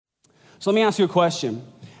So let me ask you a question.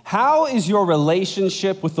 How is your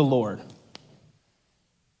relationship with the Lord?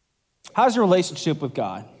 How's your relationship with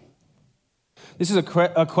God? This is a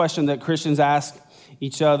question that Christians ask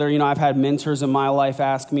each other. You know, I've had mentors in my life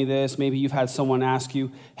ask me this. Maybe you've had someone ask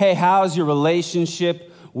you, hey, how's your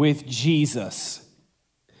relationship with Jesus?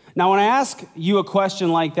 Now, when I ask you a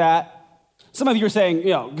question like that, some of you are saying,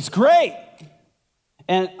 it's great.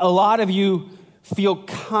 And a lot of you feel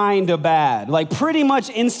kind of bad, like pretty much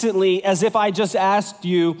instantly, as if I just asked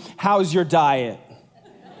you, how's your diet?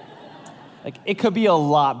 Like, it could be a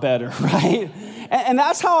lot better, right? And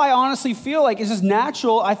that's how I honestly feel. Like, it's just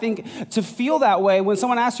natural, I think, to feel that way when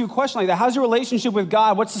someone asks you a question like that. How's your relationship with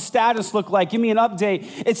God? What's the status look like? Give me an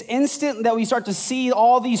update. It's instant that we start to see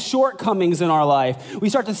all these shortcomings in our life. We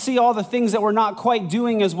start to see all the things that we're not quite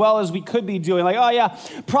doing as well as we could be doing. Like, oh yeah,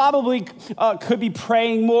 probably could be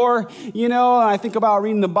praying more, And I think about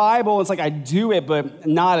reading the Bible. It's like I do it, but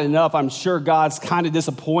not enough. I'm sure God's kind of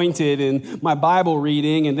disappointed in my Bible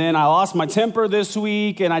reading. And then I lost my temper this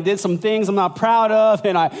week, and I did some things I'm not proud of,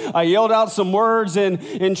 and I yelled out some words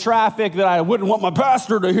in traffic that I wouldn't want my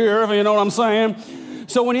pastor to hear, if you know what I'm saying.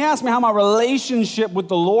 So when you ask me how my relationship with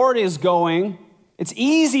the Lord is going, it's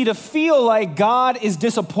easy to feel like God is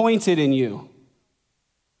disappointed in you.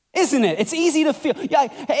 Isn't it? It's easy to feel,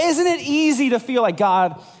 isn't it easy to feel like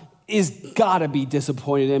God is gotta be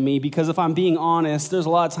disappointed in me? Because if I'm being honest, there's a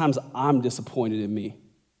lot of times I'm disappointed in me.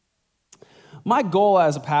 My goal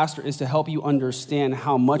as a pastor is to help you understand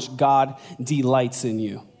how much God delights in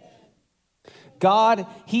you. God,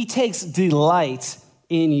 he takes delight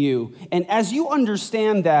in you. And as you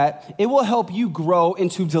understand that, it will help you grow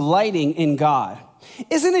into delighting in God.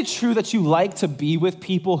 Isn't it true that you like to be with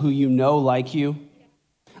people who you know like you?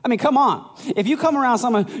 I mean, come on. If you come around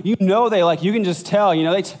someone they like, you can just tell,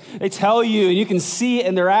 they tell you, and you can see it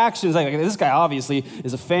in their actions. Like, this guy obviously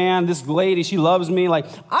is a fan. This lady, she loves me. Like,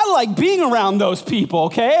 I like being around those people,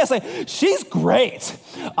 okay? It's like, she's great.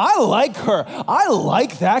 I like her. I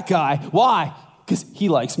like that guy. Why? Because he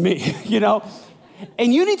likes me,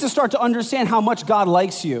 And you need to start to understand how much God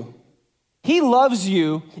likes you. He loves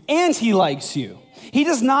you, and he likes you. He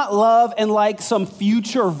does not love and like some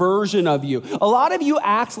future version of you. A lot of you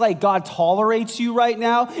act like God tolerates you right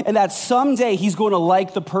now, and that someday he's going to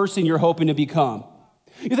like the person you're hoping to become.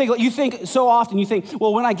 You think so often,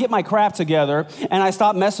 well, when I get my crap together and I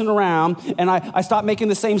stop messing around and I stop making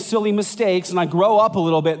the same silly mistakes and I grow up a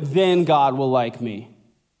little bit, then God will like me.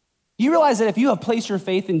 You realize that if you have placed your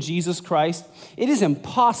faith in Jesus Christ, it is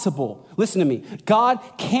impossible. Listen to me. God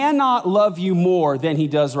cannot love you more than he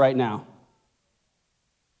does right now.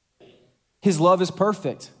 His love is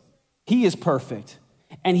perfect. He is perfect.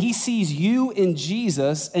 And he sees you in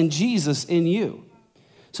Jesus and Jesus in you.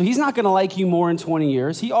 So he's not going to like you more in 20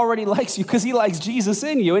 years. He already likes you because he likes Jesus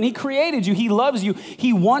in you. And he created you. He loves you.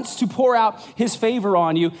 He wants to pour out his favor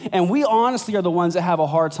on you. And we honestly are the ones that have a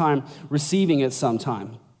hard time receiving it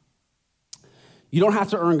sometime. You don't have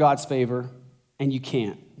to earn God's favor, and you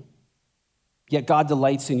can't. Yet God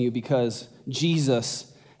delights in you because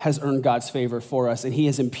Jesus has earned God's favor for us, and he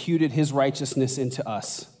has imputed his righteousness into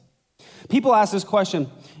us. People ask this question,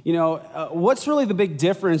 what's really the big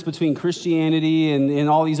difference between Christianity and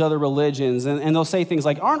all these other religions? And they'll say things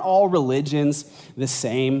like, aren't all religions the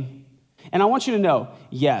same? And I want you to know,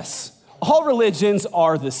 yes, all religions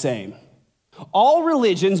are the same. All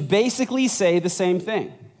religions basically say the same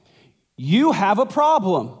thing. You have a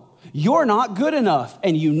problem. You're not good enough,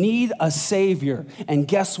 and you need a savior. And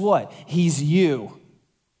guess what? He's you.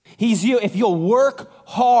 He's you. If you'll work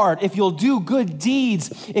hard, if you'll do good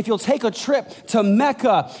deeds, if you'll take a trip to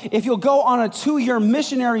Mecca, if you'll go on a 2-year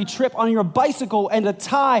missionary trip on your bicycle and a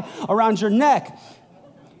tie around your neck,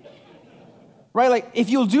 right? Like,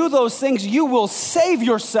 if you'll do those things, you will save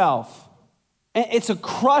yourself. And it's a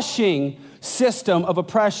crushing system of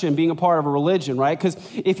oppression being a part of a religion, right? Because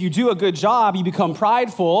if you do a good job, you become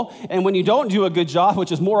prideful. And when you don't do a good job,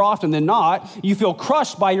 which is more often than not, you feel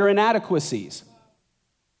crushed by your inadequacies.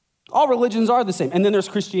 All religions are the same. And then there's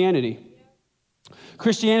Christianity.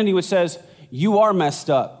 Christianity, which says, you are messed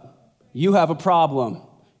up. You have a problem.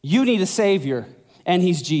 You need a savior, and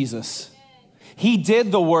he's Jesus. He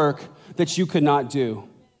did the work that you could not do.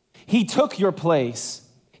 He took your place.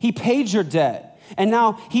 He paid your debt. And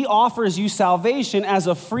now he offers you salvation as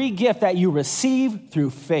a free gift that you receive through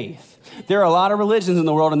faith. There are a lot of religions in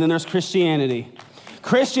the world, and then there's Christianity.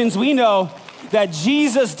 Christians, we know that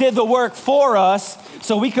Jesus did the work for us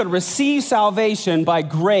so we could receive salvation by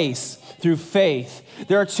grace through faith.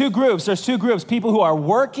 There are two groups. There's two groups, people who are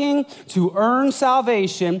working to earn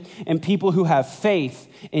salvation and people who have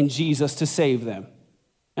faith in Jesus to save them.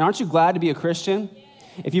 And aren't you glad to be a Christian?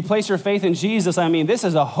 If you place your faith in Jesus, I mean, this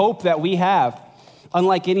is a hope that we have,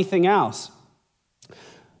 unlike anything else.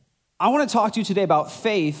 I want to talk to you today about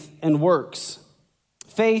faith and works.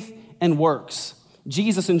 Faith and works.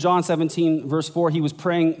 Jesus in John 17, verse 4, he was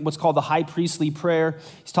praying what's called the high priestly prayer.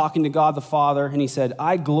 He's talking to God the Father, and he said,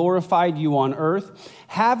 I glorified you on earth,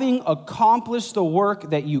 having accomplished the work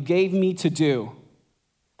that you gave me to do.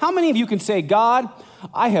 How many of you can say, God,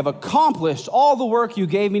 I have accomplished all the work you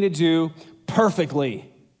gave me to do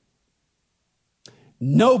perfectly?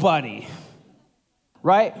 Nobody,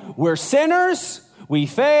 right? We're sinners. We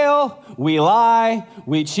fail, we lie,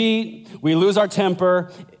 we cheat, we lose our temper.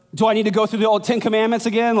 Do I need to go through the old 10 Commandments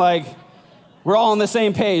again? Like, we're all on the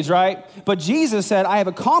same page, right? But Jesus said, I have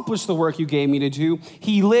accomplished the work you gave me to do.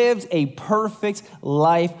 He lived a perfect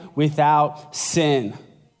life without sin.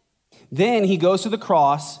 Then he goes to the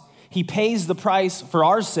cross, he pays the price for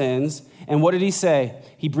our sins, and what did he say?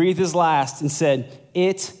 He breathed his last and said,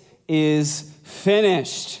 it is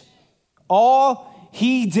finished. All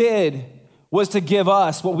he did was to give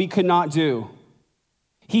us what we could not do.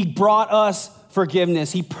 He brought us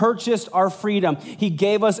forgiveness. He purchased our freedom. He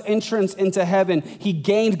gave us entrance into heaven. He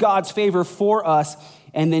gained God's favor for us,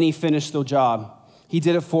 and then he finished the job. He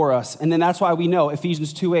did it for us. And then that's why we know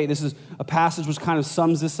Ephesians 2:8, this is a passage which kind of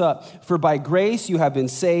sums this up. For by grace you have been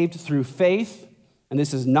saved through faith, and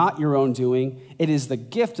this is not your own doing. It is the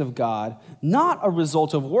gift of God, not a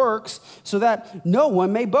result of works, so that no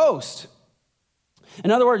one may boast. In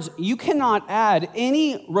other words, you cannot add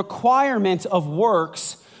any requirement of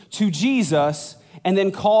works to Jesus and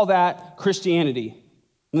then call that Christianity.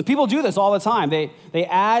 And the people do this all the time. They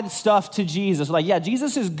add stuff to Jesus. Like, yeah,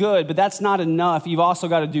 Jesus is good, but that's not enough. You've also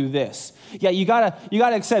got to do this. Yeah, you gotta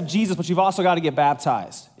accept Jesus, but you've also got to get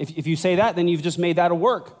baptized. If you say that, then you've just made that a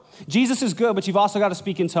work. Jesus is good, but you've also got to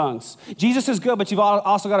speak in tongues. Jesus is good, but you've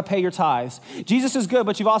also got to pay your tithes. Jesus is good,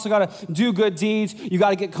 but you've also got to do good deeds. You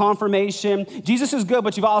got to get confirmation. Jesus is good,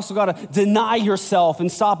 but you've also got to deny yourself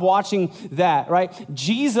and stop watching that, right?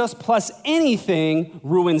 Jesus plus anything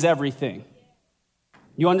ruins everything.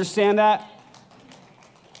 You understand that?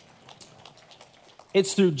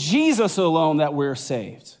 It's through Jesus alone that we're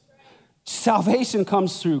saved. Salvation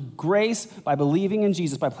comes through grace by believing in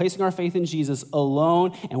Jesus, by placing our faith in Jesus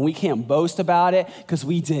alone, and we can't boast about it because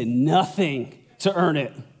we did nothing to earn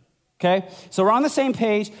it, okay? So we're on the same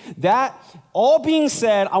page. That all being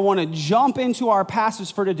said, I want to jump into our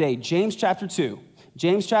passage for today, James chapter 2.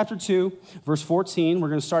 James chapter 2, verse 14. We're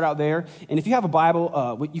going to start out there. And if you have a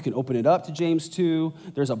Bible, you can open it up to James 2.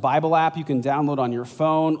 There's a Bible app you can download on your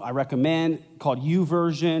phone, I recommend, called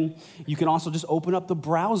YouVersion. You can also just open up the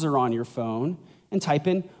browser on your phone and type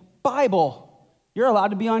in Bible. You're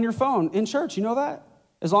allowed to be on your phone in church. You know that?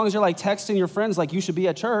 As long as you're like texting your friends like you should be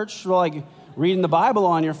at church, or like reading the Bible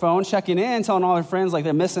on your phone, checking in, telling all their friends like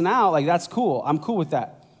they're missing out. Like, that's cool. I'm cool with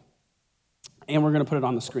that. And we're going to put it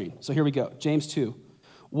on the screen. So here we go. James 2.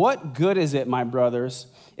 What good is it, my brothers,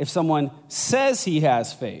 if someone says he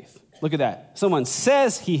has faith? Look at that. Someone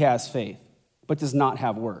says he has faith, but does not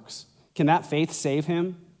have works. Can that faith save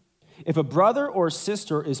him? If a brother or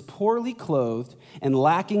sister is poorly clothed and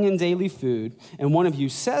lacking in daily food, and one of you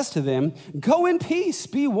says to them, go in peace,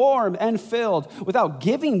 be warm and filled, without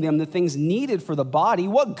giving them the things needed for the body,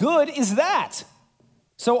 what good is that?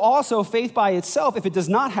 So also faith by itself, if it does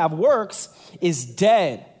not have works, is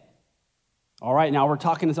dead. All right, now we're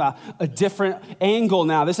talking about a different angle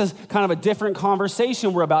now. This is kind of a different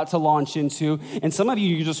conversation we're about to launch into. And some of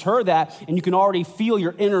you just heard that, and you can already feel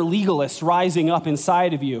your inner legalist rising up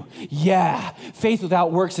inside of you. Yeah, faith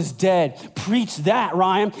without works is dead. Preach that,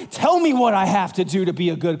 Ryan. Tell me what I have to do to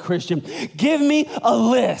be a good Christian. Give me a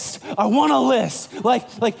list. I want a list.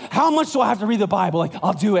 Like how much do I have to read the Bible? Like,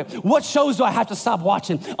 I'll do it. What shows do I have to stop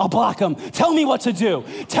watching? I'll block them. Tell me what to do.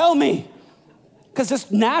 Tell me. Because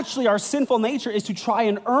just naturally, our sinful nature is to try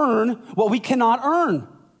and earn what we cannot earn,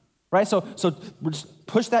 right? So we'll just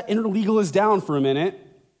push that inner legalist down for a minute.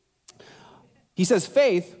 He says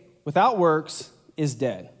faith without works is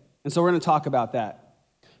dead. And so we're going to talk about that.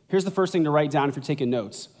 Here's the first thing to write down if you're taking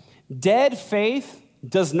notes. Dead faith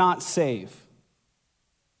does not save.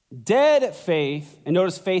 Dead faith, and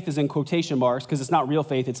notice faith is in quotation marks because it's not real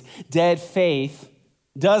faith, it's dead faith,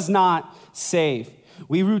 does not save.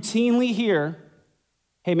 We routinely hear,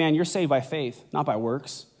 hey man, you're saved by faith, not by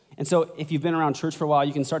works. And so if you've been around church for a while,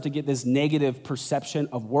 you can start to get this negative perception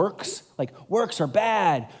of works. Like, works are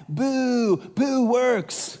bad. Boo, boo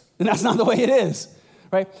works. And that's not the way it is,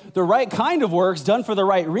 right? The right kind of works done for the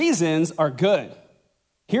right reasons are good.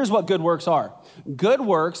 Here's what good works are. Good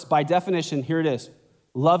works, by definition, here it is.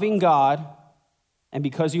 Loving God, and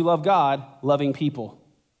because you love God, loving people.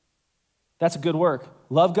 That's a good work.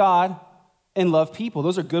 love God and love people.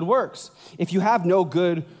 Those are good works. If you have no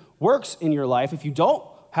good works in your life, if you don't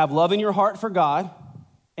have love in your heart for God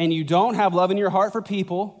and you don't have love in your heart for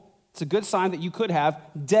people, it's a good sign that you could have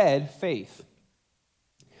dead faith.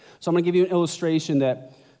 So I'm going to give you an illustration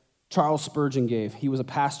that Charles Spurgeon gave. He was a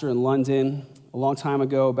pastor in London a long time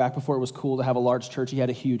ago, back before it was cool to have a large church. He had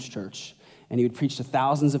a huge church, and he would preach to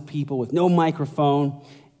thousands of people with no microphone,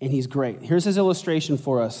 and he's great. Here's his illustration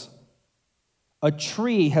for us. A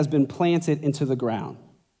tree has been planted into the ground.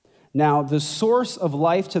 Now, the source of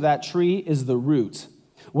life to that tree is the root.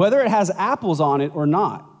 Whether it has apples on it or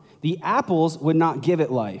not, the apples would not give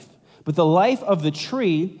it life, but the life of the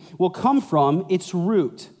tree will come from its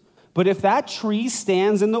root. But if that tree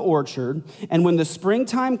stands in the orchard, and when the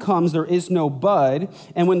springtime comes, there is no bud,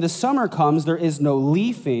 and when the summer comes, there is no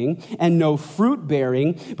leafing and no fruit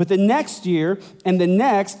bearing, but the next year and the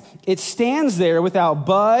next, it stands there without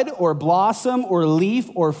bud or blossom or leaf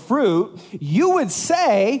or fruit, you would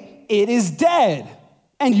say it is dead.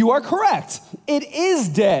 And you are correct. It is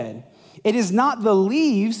dead. It is not the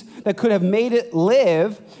leaves that could have made it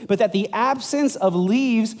live, but that the absence of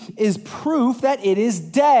leaves is proof that it is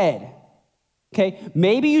dead. Okay,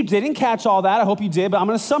 maybe you didn't catch all that. I hope you did, but I'm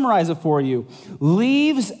going to summarize it for you.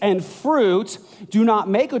 Leaves and fruit do not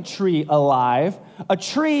make a tree alive. A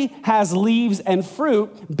tree has leaves and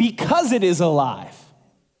fruit because it is alive.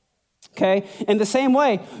 Okay, in the same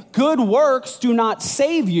way, good works do not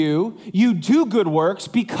save you. You do good works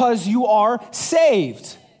because you are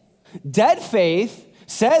saved. Dead faith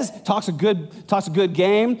talks a good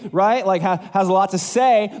game, right? Like has a lot to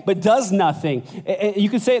say, but does nothing. You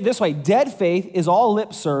could say it this way: dead faith is all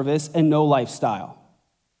lip service and no lifestyle.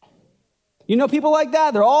 You know people like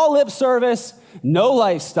that? They're all lip service, no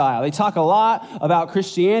lifestyle. They talk a lot about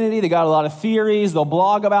Christianity. They got a lot of theories. They'll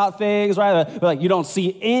blog about things, right? But like you don't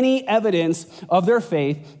see any evidence of their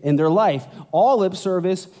faith in their life. All lip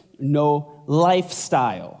service, no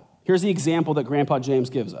lifestyle. Here's the example that Grandpa James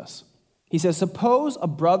gives us. He says, suppose a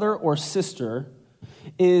brother or sister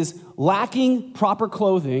is lacking proper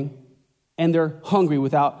clothing and they're hungry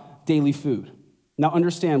without daily food. Now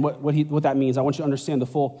understand what that means. I want you to understand the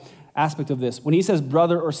full aspect of this. When he says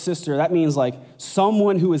brother or sister, that means like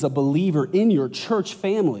someone who is a believer in your church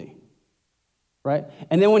family, right?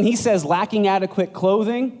 And then when he says lacking adequate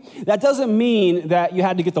clothing, that doesn't mean that you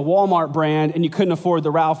had to get the Walmart brand and you couldn't afford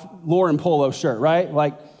the Ralph Lauren polo shirt, right?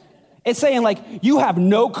 Like, it's saying like you have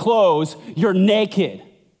no clothes, you're naked.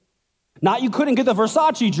 Not you couldn't get the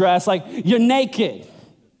Versace dress, like you're naked.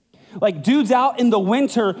 Like dudes out in the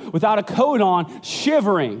winter without a coat on,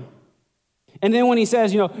 shivering. And then when he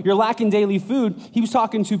says, you're lacking daily food, he was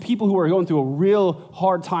talking to people who are going through a real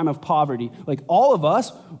hard time of poverty. Like all of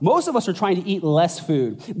us, most of us are trying to eat less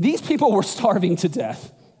food. These people were starving to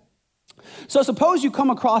death. So suppose you come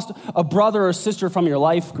across a brother or sister from your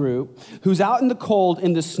life group who's out in the cold,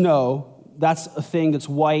 in the snow. That's a thing that's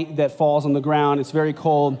white that falls on the ground. It's very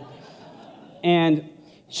cold. And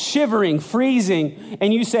shivering, freezing.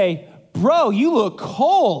 And you say, bro, you look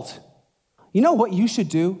cold. You know what you should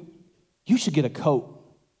do? You should get a coat.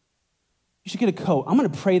 You should get a coat. I'm going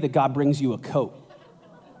to pray that God brings you a coat.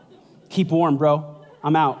 Keep warm, bro.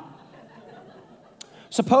 I'm out.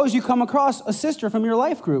 Suppose you come across a sister from your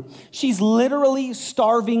life group. She's literally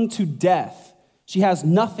starving to death. She has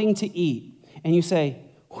nothing to eat. And you say,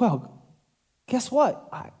 well, guess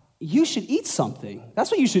what? You should eat something.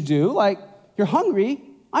 That's what you should do. Like, you're hungry.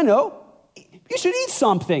 I know. You should eat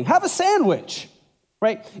something. Have a sandwich,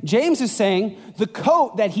 right? James is saying the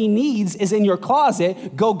coat that he needs is in your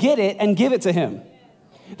closet. Go get it and give it to him.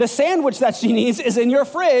 The sandwich that she needs is in your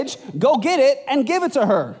fridge. Go get it and give it to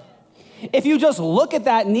her. If you just look at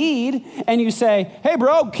that need and you say, hey,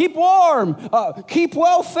 bro, keep warm, keep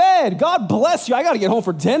well fed, God bless you, I got to get home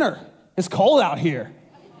for dinner. It's cold out here.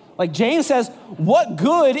 Like James says, what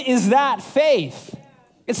good is that faith?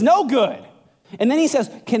 It's no good. And then he says,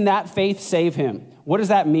 can that faith save him? What does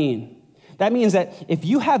that mean? That means that if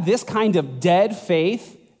you have this kind of dead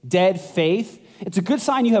faith, it's a good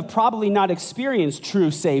sign you have probably not experienced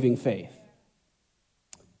true saving faith.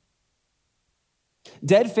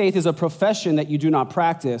 Dead faith is a profession that you do not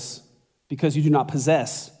practice because you do not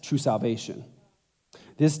possess true salvation.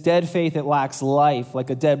 This dead faith, it lacks life, like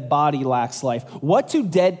a dead body lacks life. What do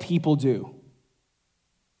dead people do?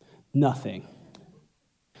 Nothing.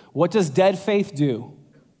 What does dead faith do?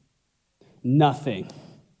 Nothing.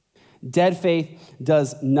 Dead faith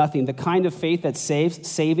does nothing. The kind of faith that saves,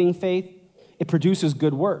 saving faith, it produces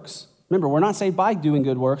good works. Remember, we're not saved by doing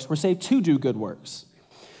good works. We're saved to do good works.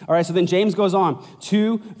 All right, so then James goes on,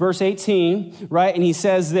 2 verse 18, right? And he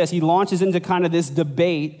says this, he launches into kind of this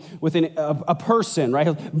debate with a person,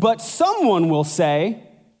 right? But someone will say,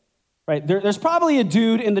 right, there's probably a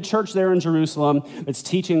dude in the church there in Jerusalem that's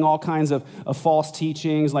teaching all kinds of false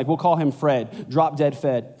teachings, like we'll call him Fred, drop dead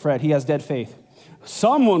Fred, he has dead faith.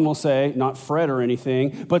 Someone will say, not Fred or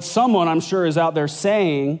anything, but someone I'm sure is out there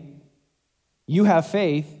saying, you have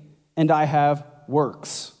faith and I have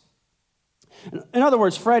works. In other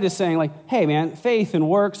words, Fred is saying like, hey man, faith and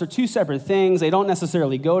works are two separate things. They don't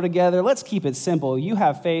necessarily go together. Let's keep it simple. You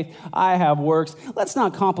have faith, I have works. Let's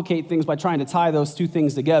not complicate things by trying to tie those two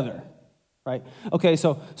things together, right? Okay,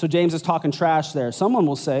 so James is talking trash there. Someone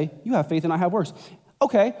will say, you have faith and I have works.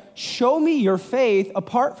 Okay, show me your faith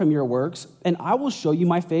apart from your works, and I will show you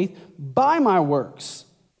my faith by my works.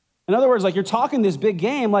 In other words, like you're talking this big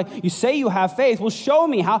game, like you say you have faith. Well, show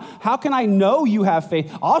me. How can I know you have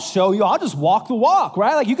faith? I'll show you. I'll just walk the walk,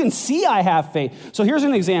 right? Like you can see I have faith. So here's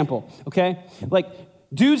an example, okay? Like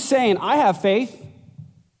dude's saying, I have faith.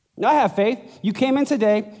 I have faith. You came in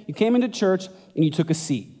today, you came into church, and you took a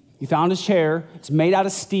seat. You found a chair. It's made out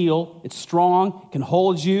of steel. It's strong. It can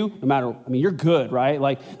hold you no matter, you're good, right?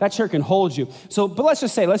 Like that chair can hold you. So, but let's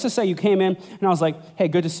just say you came in and I was like, hey,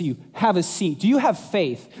 good to see you. Have a seat. Do you have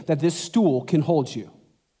faith that this stool can hold you?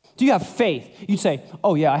 Do you have faith? You'd say,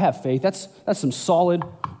 oh yeah, I have faith. That's some solid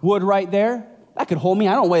wood right there. That could hold me.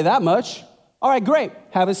 I don't weigh that much. All right, great.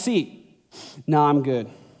 Have a seat. No, I'm good.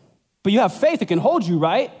 But you have faith it can hold you,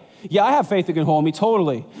 right? Yeah, I have faith it can hold me,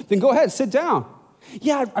 totally. Then go ahead, sit down.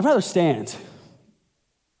 Yeah, I'd rather stand.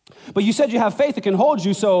 But you said you have faith that can hold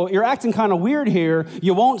you, so you're acting kind of weird here.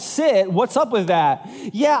 You won't sit. What's up with that?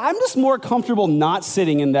 Yeah, I'm just more comfortable not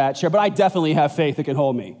sitting in that chair, but I definitely have faith that can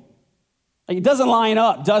hold me. Like, it doesn't line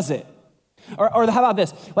up, does it? Or how about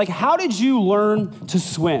this? Like, how did you learn to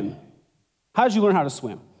swim? How did you learn how to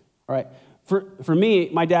swim? All right. For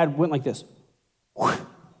me, my dad went like this.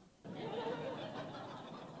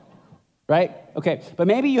 Right? Okay, but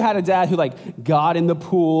maybe you had a dad who like got in the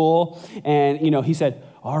pool and, he said,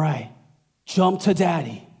 all right, jump to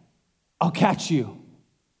daddy. I'll catch you.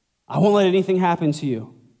 I won't let anything happen to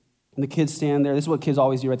you. And the kids stand there. This is what kids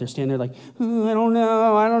always do, right? They're standing there like, I don't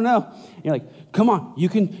know. And you're like, come on, you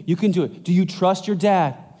can do it. Do you trust your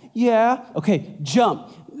dad? Yeah. Okay, jump.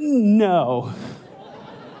 No.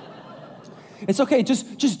 It's okay,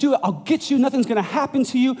 just do it. I'll get you. Nothing's going to happen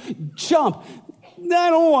to you. Jump. I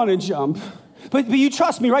don't want to jump. But you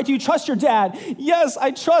trust me, right? Do you trust your dad? Yes,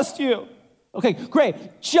 I trust you. Okay,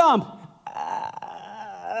 great. Jump.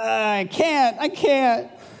 I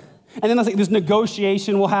can't. And then this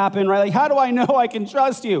negotiation will happen, right? Like, how do I know I can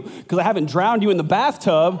trust you? Because I haven't drowned you in the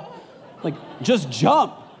bathtub. Like, just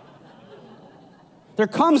jump. There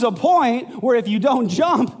comes a point where if you don't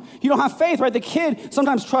jump, you don't have faith, right? The kid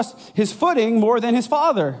sometimes trusts his footing more than his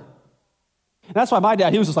father. And that's why my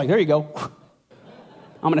dad, he was just like, there you go.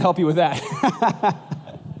 I'm going to help you with that.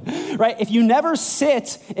 Right? If you never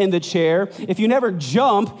sit in the chair, if you never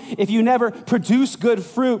jump, if you never produce good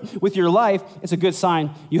fruit with your life, it's a good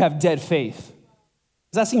sign you have dead faith.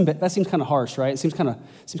 That seems kind of harsh, right? It seems kind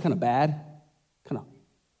of bad.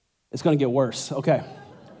 It's going to get worse. Okay.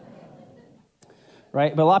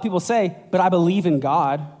 Right? But a lot of people say, but I believe in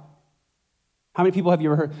God. How many people have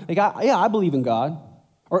you ever heard? Like, I believe in God.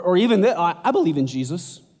 Or even that, I believe in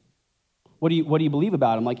Jesus. What do you believe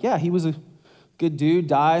about him? Like, yeah, he was a good dude,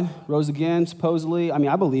 died, rose again, supposedly.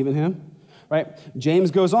 I believe in him, right? James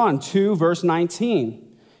goes on, 2 verse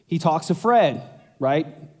 19. He talks to Fred, right?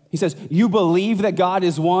 He says, you believe that God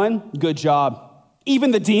is one? Good job. Even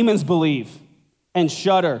the demons believe and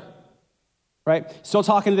shudder, right? Still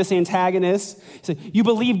talking to this antagonist. He said, you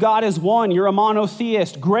believe God is one. You're a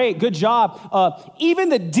monotheist. Great, good job. Even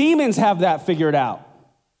the demons have that figured out.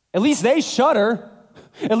 At least they shudder.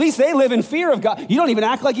 At least they live in fear of God. You don't even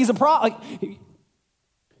act like he's a prophet.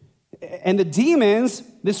 And the demons,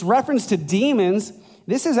 this reference to demons,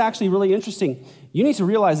 this is actually really interesting. You need to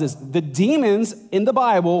realize this. The demons in the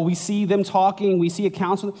Bible, we see them talking, we see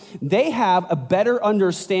accounts of them. They have a better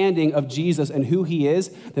understanding of Jesus and who he is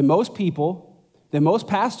than most people, than most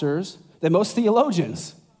pastors, than most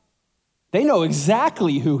theologians. They know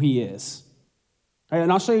exactly who he is.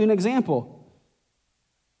 And I'll show you an example.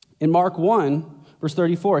 In Mark 1, Verse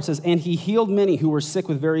 34, it says, and he healed many who were sick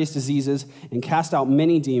with various diseases and cast out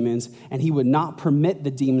many demons, and he would not permit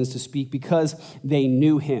the demons to speak because they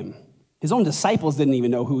knew him. His own disciples didn't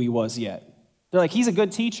even know who he was yet. They're like, he's a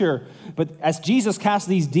good teacher. But as Jesus cast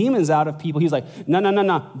these demons out of people, he's like,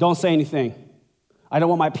 no, don't say anything. I don't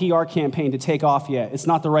want my PR campaign to take off yet. It's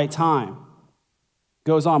not the right time.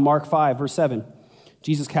 Goes on, Mark 5, verse 7.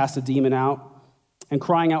 Jesus cast a demon out, And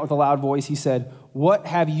crying out with a loud voice, he said, "What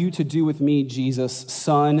have you to do with me, Jesus,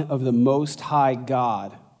 Son of the Most High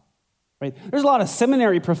God?" Right? There's a lot of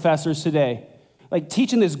seminary professors today, like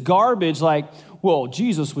teaching this garbage like, well,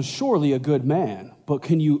 Jesus was surely a good man, but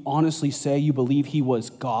can you honestly say you believe he was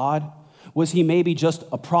God? Was he maybe just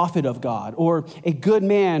a prophet of God or a good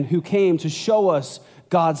man who came to show us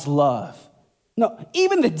God's love? No,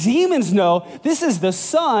 even the demons know this is the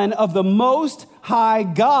Son of the Most High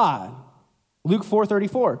God. Luke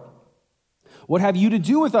 4:34. "What have you to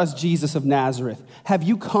do with us, Jesus of Nazareth? Have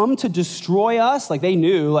you come to destroy us?" Like they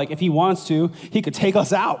knew, like if he wants to, he could take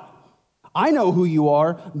us out. "I know who you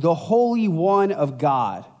are, the Holy One of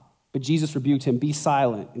God." But Jesus rebuked him, "Be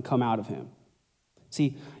silent and come out of him."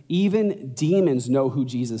 See, even demons know who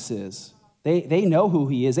Jesus is. They know who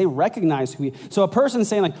he is. They recognize who he is. So a person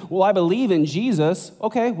saying like, well, I believe in Jesus.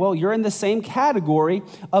 Okay, well, you're in the same category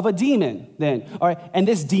of a demon then. All right, and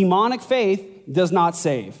this demonic faith does not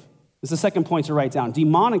save. This is the second point to write down.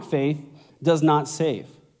 Demonic faith does not save.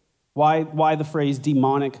 Why the phrase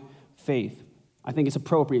demonic faith? I think it's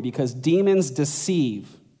appropriate because demons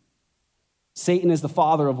deceive. Satan is the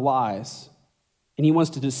father of lies. And he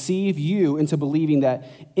wants to deceive you into believing that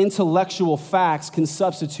intellectual facts can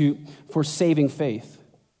substitute for saving faith.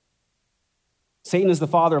 Satan is the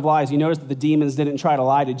father of lies. You notice that the demons didn't try to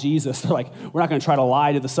lie to Jesus. They're like, we're not going to try to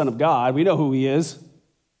lie to the Son of God. We know who he is.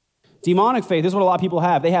 Demonic faith, this is what a lot of people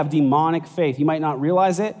have. They have demonic faith. You might not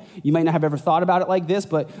realize it. You might not have ever thought about it like this,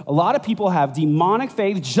 but a lot of people have demonic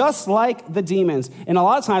faith just like the demons, and a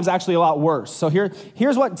lot of times actually a lot worse. So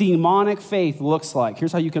here's what demonic faith looks like.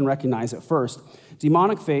 Here's how you can recognize it. First,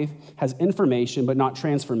 demonic faith has information but not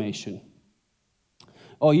transformation.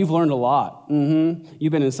 Oh, you've learned a lot.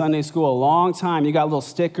 You've been in Sunday school a long time. You got little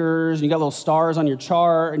stickers, and you got little stars on your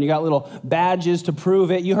chart, and you got little badges to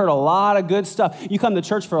prove it. You heard a lot of good stuff. You come to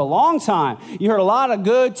church for a long time. You heard a lot of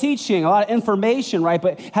good teaching, a lot of information, right?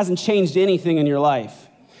 But it hasn't changed anything in your life.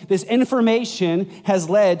 This information has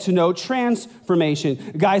led to no transformation.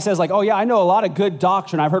 The guy says like, oh yeah, I know a lot of good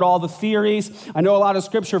doctrine. I've heard all the theories. I know a lot of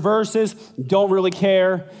scripture verses. Don't really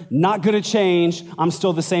care. Not going to change. I'm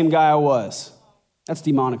still the same guy I was. That's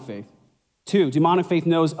demonic faith. 2, demonic faith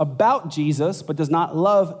knows about Jesus, but does not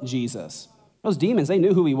love Jesus. Those demons, they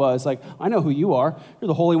knew who he was. Like, I know who you are. You're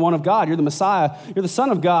the Holy One of God. You're the Messiah. You're the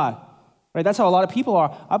Son of God. Right? That's how a lot of people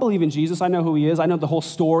are. I believe in Jesus. I know who he is. I know the whole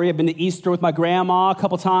story. I've been to Easter with my grandma a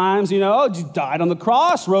couple times. You know, he died on the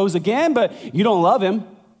cross, rose again, but you don't love him.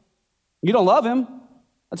 You don't love him.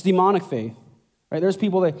 That's demonic faith. Right? There's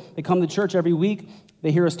people that they come to church every week.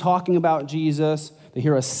 They hear us talking about Jesus. They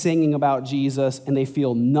hear us singing about Jesus, and they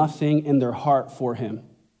feel nothing in their heart for him.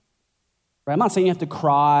 Right? I'm not saying you have to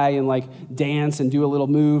cry and like dance and do a little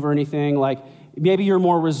move or anything. Like maybe you're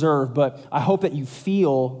more reserved, but I hope that you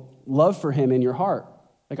feel love for him in your heart.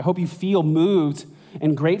 Like I hope you feel moved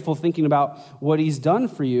and grateful thinking about what he's done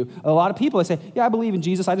for you. A lot of people, they say, yeah, I believe in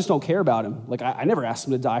Jesus. I just don't care about him. Like I never asked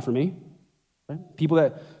him to die for me. Right? People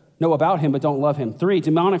that know about him but don't love him. 3,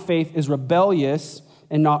 demonic faith is rebellious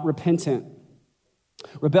and not repentant.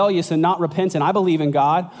 Rebellious and not repentant. I believe in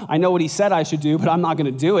God. I know what he said I should do, but I'm not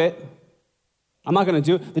going to do it. I'm not going to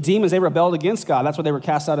do it. The demons, they rebelled against God. That's why they were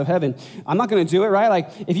cast out of heaven. I'm not going to do it, right? Like,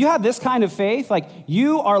 if you have this kind of faith, like,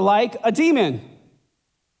 you are like a demon.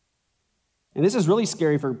 And this is really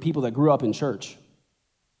scary for people that grew up in church.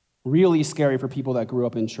 Really scary for people that grew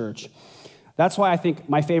up in church. That's why I think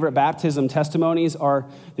my favorite baptism testimonies are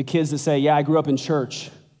the kids that say, yeah, I grew up in church.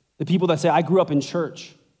 The people that say, I grew up in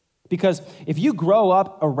church. Because if you grow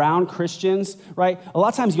up around Christians, right, a lot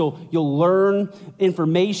of times you'll learn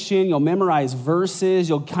information, you'll memorize verses,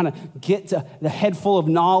 you'll kind of get to the head full of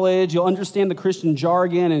knowledge, you'll understand the Christian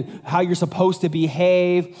jargon and how you're supposed to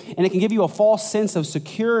behave, and it can give you a false sense of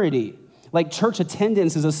security, like church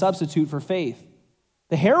attendance is a substitute for faith.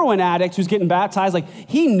 The heroin addict who's getting baptized, like,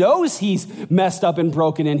 he knows he's messed up and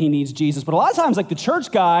broken and he needs Jesus. But a lot of times, like, the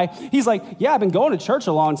church guy, he's like, yeah, I've been going to church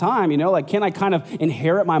a long time, you know? Like, can I kind of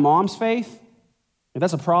inherit my mom's faith? And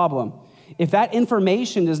that's a problem. If that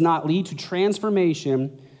information does not lead to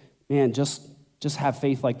transformation, man, just have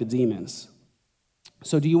faith like the demons.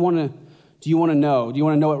 So do you want to know? Do you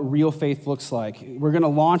want to know what real faith looks like? We're going to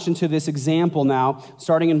launch into this example now,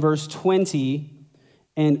 starting in verse 20.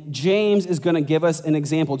 And James is going to give us an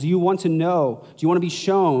example. Do you want to know? Do you want to be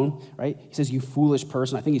shown, right? He says, you foolish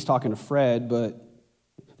person. I think he's talking to Fred, but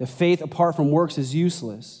the faith apart from works is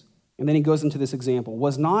useless. And then he goes into this example.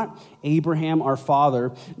 Was not Abraham, our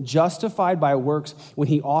father, justified by works when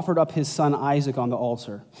he offered up his son Isaac on the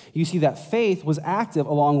altar? You see that faith was active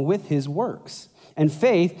along with his works. And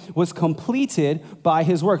faith was completed by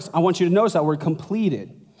his works. I want you to notice that word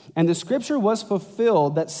completed. And the scripture was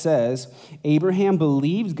fulfilled that says, Abraham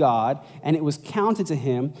believed God, and it was counted to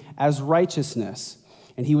him as righteousness.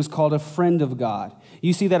 And he was called a friend of God.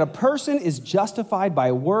 You see that a person is justified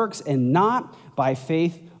by works and not by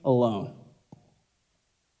faith alone.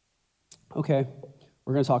 Okay,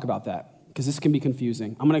 we're going to talk about that because this can be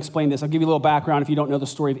confusing. I'm going to explain this. I'll give you a little background if you don't know the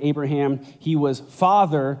story of Abraham. He was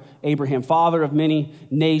Father Abraham, father of many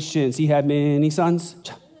nations. He had many sons.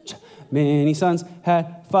 Many sons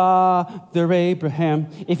had Father Abraham.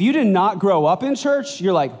 If you did not grow up in church,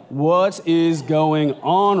 you're like, what is going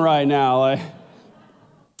on right now? Like,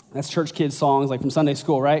 that's church kids songs like from Sunday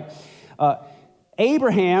school, right?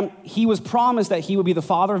 Abraham, he was promised that he would be the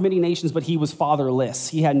father of many nations, but he was fatherless.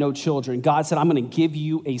 He had no children. God said, I'm going to give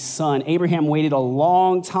you a son. Abraham waited a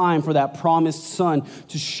long time for that promised son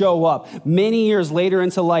to show up. Many years later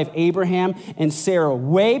into life, Abraham and Sarah,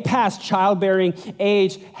 way past childbearing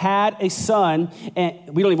age, had a son. And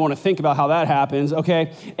we don't even want to think about how that happens,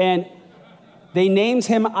 okay? And they named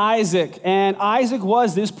him Isaac, and Isaac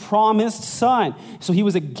was this promised son. So he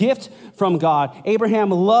was a gift from God. Abraham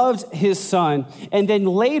loved his son. And then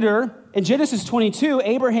later, in Genesis 22,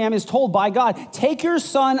 Abraham is told by God, take your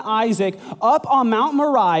son Isaac up on Mount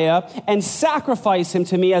Moriah and sacrifice him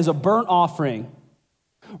to me as a burnt offering.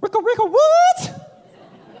 Ricka, what?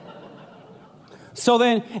 So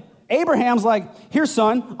then Abraham's like, here,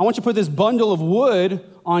 son, I want you to put this bundle of wood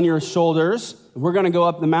on your shoulders. We're going to go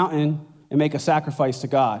up the mountain and make a sacrifice to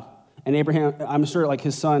God. And Abraham, I'm sure like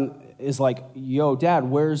his son is like, yo, Dad,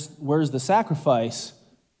 where's the sacrifice?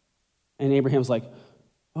 And Abraham's like,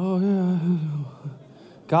 oh, yeah,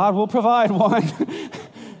 God will provide one.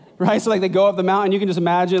 Right? So like they go up the mountain. You can just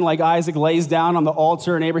imagine like Isaac lays down on the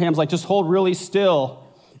altar and Abraham's like, just hold really still.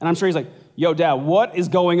 And I'm sure he's like, yo, Dad, what is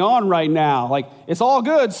going on right now? Like, it's all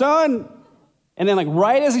good, son. And then like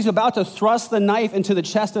right as he's about to thrust the knife into the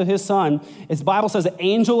chest of his son, the Bible says the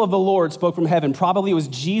angel of the Lord spoke from heaven. Probably it was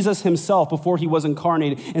Jesus himself before he was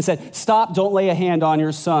incarnated and said, stop, don't lay a hand on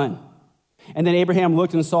your son. And then Abraham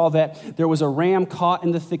looked and saw that there was a ram caught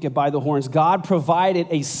in the thicket by the horns. God provided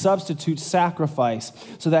a substitute sacrifice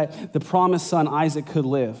so that the promised son Isaac could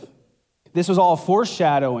live. This was all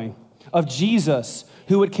foreshadowing of Jesus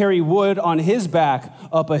who would carry wood on his back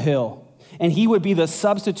up a hill. And he would be the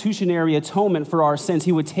substitutionary atonement for our sins.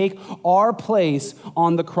 He would take our place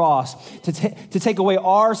on the cross to take away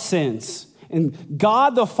our sins. And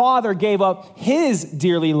God the Father gave up his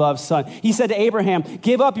dearly loved son. He said to Abraham,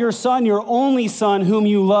 give up your son, your only son, whom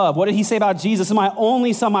you love. What did he say about Jesus? This is my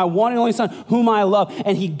only son, my one and only son, whom I love.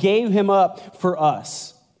 And he gave him up for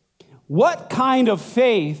us. What kind of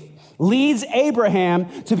faith leads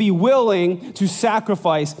Abraham to be willing to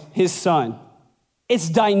sacrifice his son? It's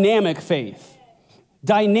dynamic faith.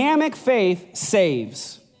 Dynamic faith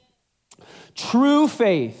saves. True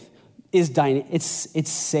faith is dynamic. It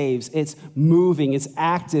saves. It's moving. It's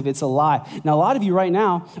active. It's alive. Now, a lot of you right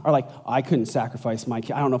now are like, I couldn't sacrifice my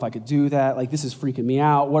kid. I don't know if I could do that. Like, this is freaking me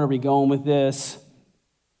out. What are we going with this?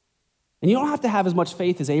 And you don't have to have as much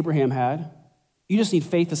faith as Abraham had. You just need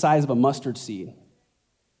faith the size of a mustard seed.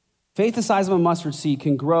 Faith the size of a mustard seed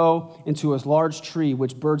can grow into a large tree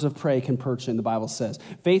which birds of prey can perch in, the Bible says.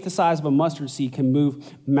 Faith the size of a mustard seed can move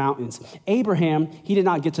mountains. Abraham, he did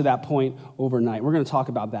not get to that point overnight. We're going to talk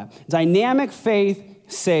about that. Dynamic faith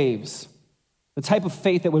saves. The type of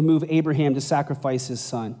faith that would move Abraham to sacrifice his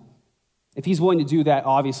son. If he's willing to do that,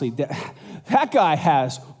 obviously, that guy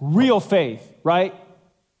has real faith, right?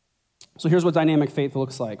 So here's what dynamic faith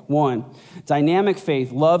looks like. 1, dynamic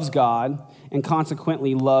faith loves God and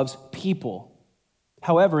consequently loves people,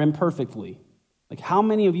 however imperfectly. Like, how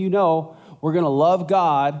many of you know we're going to love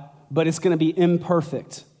God, but it's going to be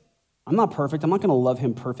imperfect? I'm not perfect. I'm not going to love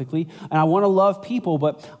him perfectly. And I want to love people,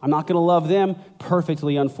 but I'm not going to love them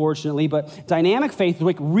perfectly, unfortunately. But dynamic faith,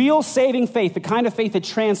 like real saving faith, the kind of faith that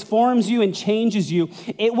transforms you and changes you,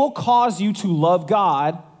 it will cause you to love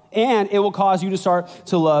God, and it will cause you to start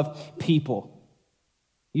to love people.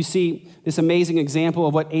 You see this amazing example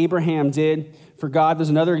of what Abraham did for God. There's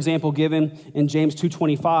another example given in James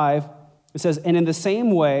 2:25. It says, and in the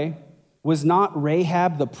same way, was not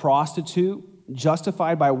Rahab the prostitute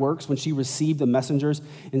justified by works when she received the messengers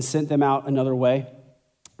and sent them out another way?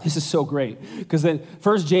 This is so great, because then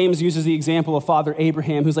first James uses the example of Father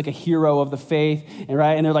Abraham, who's like a hero of the faith, and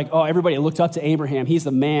right, and they're like, oh, everybody looked up to Abraham, he's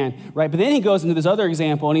the man, right? But then he goes into this other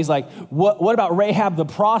example, and he's like, what about Rahab the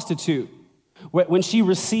prostitute? when she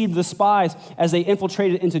received the spies as they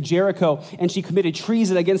infiltrated into Jericho, and she committed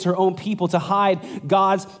treason against her own people to hide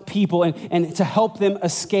God's people and to help them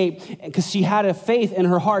escape, because she had a faith in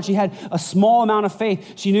her heart. She had a small amount of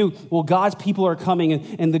faith. She knew, well, God's people are coming,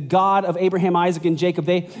 and the God of Abraham, Isaac, and Jacob,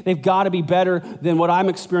 they've got to be better than what I'm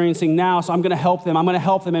experiencing now, so I'm going to help them. I'm going to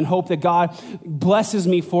help them and hope that God blesses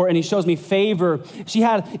me for it, and he shows me favor. She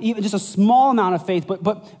had even just a small amount of faith,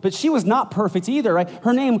 but she was not perfect either, right?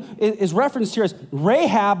 Her name is referenced here as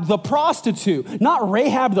Rahab the prostitute, not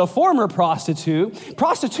Rahab the former prostitute.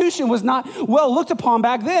 Prostitution was not well looked upon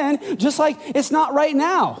back then, just like it's not right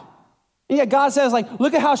now. And yet God says, like,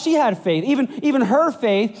 look at how she had faith. Even her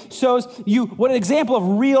faith shows you what an example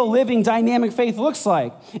of real living dynamic faith looks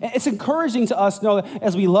like. It's encouraging to us to know that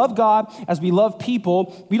as we love God, as we love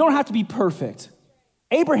people, we don't have to be perfect.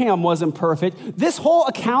 Abraham wasn't perfect. This whole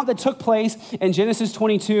account that took place in Genesis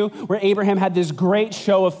 22, where Abraham had this great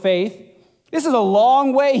show of faith, this is a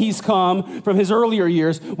long way he's come from his earlier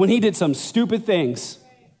years when he did some stupid things.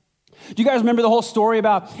 Do you guys remember the whole story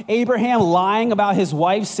about Abraham lying about his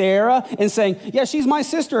wife, Sarah, and saying, yeah, she's my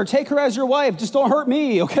sister. Take her as your wife. Just don't hurt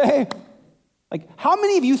me, okay? Like, how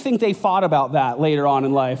many of you think they fought about that later on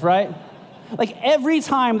in life, right? Like, every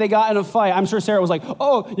time they got in a fight, I'm sure Sarah was like,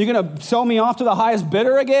 oh, you're going to sell me off to the highest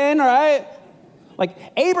bidder again, right? Like,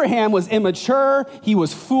 Abraham was immature, he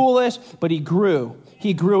was foolish, but he grew.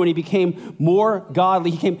 He grew and he became more godly.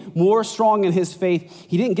 He became more strong in his faith.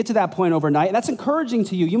 He didn't get to that point overnight. And that's encouraging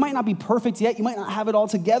to you. You might not be perfect yet. You might not have it all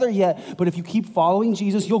together yet. But if you keep following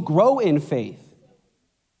Jesus, you'll grow in faith.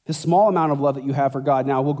 The small amount of love that you have for God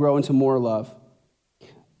now will grow into more love.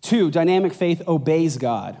 2, dynamic faith obeys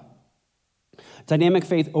God. Dynamic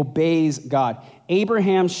faith obeys God.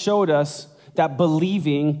 Abraham showed us that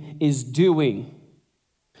believing is doing.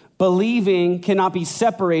 Believing cannot be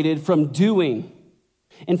separated from doing.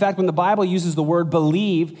 In fact, when the Bible uses the word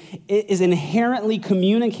believe, it is inherently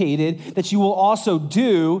communicated that you will also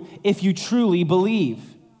do if you truly believe.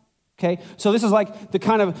 Okay? So this is like the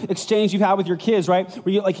kind of exchange you've had with your kids, right?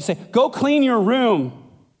 Where you say, go clean your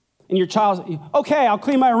room. And your child's, okay, I'll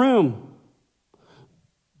clean my room.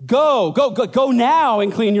 Go now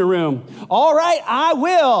and clean your room. All right, I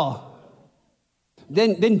will.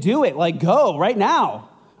 Then do it. Like, go right now.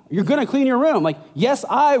 You're going to clean your room. Like, yes,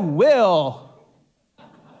 I will.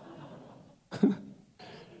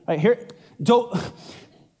 Right here,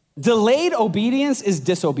 delayed obedience is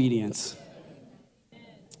disobedience.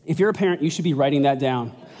 If you're a parent, you should be writing that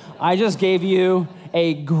down. I just gave you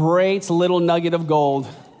a great little nugget of gold.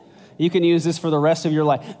 You can use this for the rest of your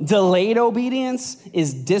life. Delayed obedience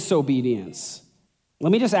is disobedience.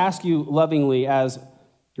 Let me just ask you lovingly as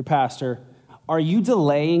your pastor, are you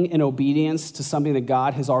delaying in obedience to something that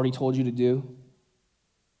God has already told you to do?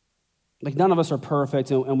 Like, none of us are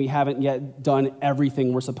perfect, and we haven't yet done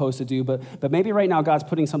everything we're supposed to do, but maybe right now God's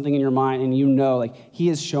putting something in your mind, and you know, like, he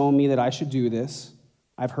has shown me that I should do this.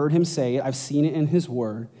 I've heard him say it. I've seen it in his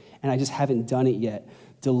word, and I just haven't done it yet.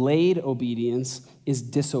 Delayed obedience is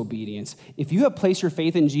disobedience. If you have placed your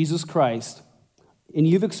faith in Jesus Christ, and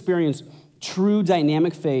you've experienced true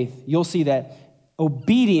dynamic faith, you'll see that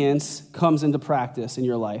obedience comes into practice in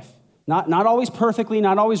your life. Not always perfectly,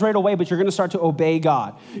 not always right away, but you're going to start to obey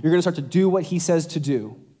God. You're going to start to do what he says to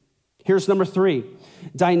do. Here's number 3.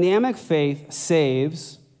 Dynamic faith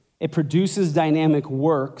saves, it produces dynamic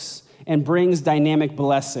works, and brings dynamic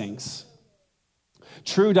blessings.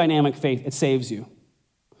 True dynamic faith, it saves you.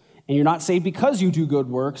 And you're not saved because you do good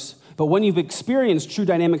works, but when you've experienced true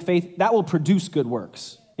dynamic faith, that will produce good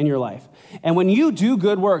works in your life. And when you do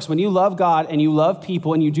good works, when you love God and you love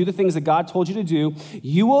people and you do the things that God told you to do,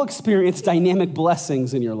 you will experience dynamic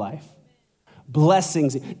blessings in your life.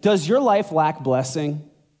 Blessings. Does your life lack blessing?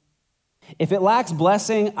 If it lacks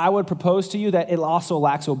blessing, I would propose to you that it also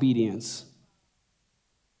lacks obedience.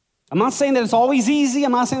 I'm not saying that it's always easy.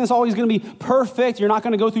 I'm not saying it's always going to be perfect. You're not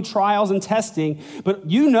going to go through trials and testing. But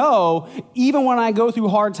you know, even when I go through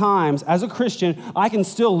hard times, as a Christian, I can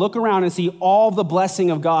still look around and see all the blessing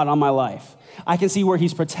of God on my life. I can see where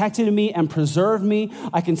he's protected me and preserved me.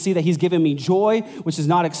 I can see that he's given me joy, which is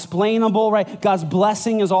not explainable, right? God's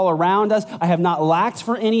blessing is all around us. I have not lacked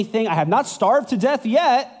for anything. I have not starved to death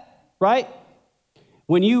yet, right?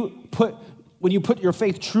 When you put your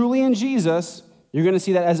faith truly in Jesus, you're going to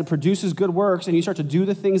see that as it produces good works and you start to do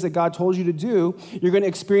the things that God told you to do, you're going to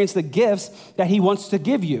experience the gifts that he wants to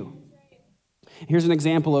give you. Here's an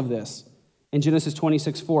example of this. In Genesis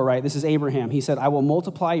 26:4, right? This is Abraham. He said, I will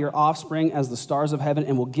multiply your offspring as the stars of heaven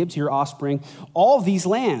and will give to your offspring all these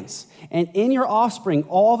lands. And in your offspring,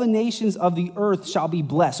 all the nations of the earth shall be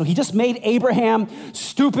blessed. So he just made Abraham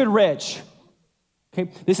stupid rich. Okay,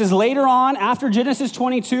 this is later on after Genesis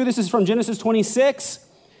 22. This is from Genesis 26.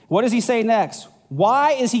 What does he say next?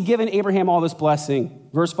 Why is he giving Abraham all this blessing?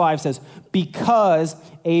 Verse 5 says, because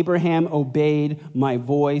Abraham obeyed my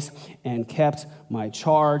voice and kept my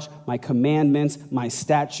charge, my commandments, my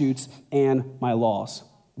statutes, and my laws.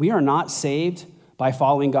 We are not saved by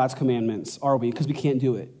following God's commandments, are we? Because we can't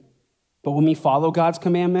do it. But when we follow God's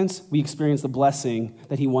commandments, we experience the blessing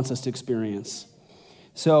that he wants us to experience.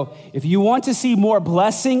 So if you want to see more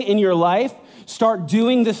blessing in your life, start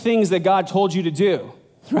doing the things that God told you to do.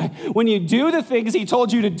 Right? When you do the things he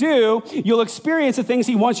told you to do, you'll experience the things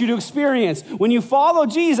he wants you to experience. When you follow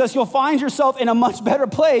Jesus, you'll find yourself in a much better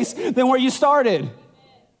place than where you started.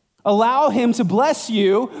 Allow him to bless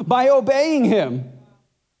you by obeying him.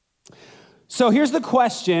 So here's the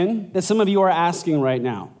question that some of you are asking right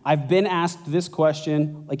now. I've been asked this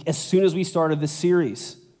question like as soon as we started this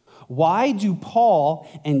series. Why do Paul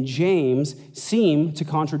and James seem to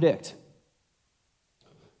contradict?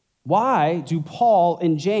 Why do Paul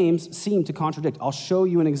and James seem to contradict? I'll show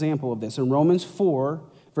you an example of this. In Romans 4,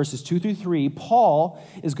 verses 2 through 3, Paul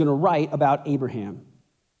is going to write about Abraham.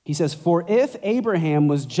 He says, for if Abraham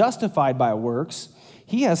was justified by works,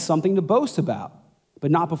 he has something to boast about,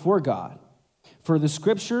 but not before God. For the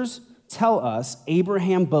scriptures tell us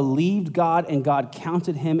Abraham believed God and God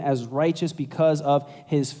counted him as righteous because of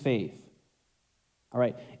his faith. All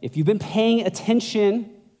right, if you've been paying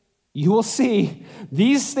attention, you will see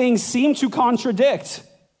these things seem to contradict.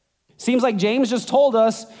 Seems like James just told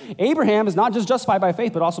us Abraham is not just justified by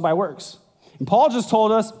faith, but also by works. And Paul just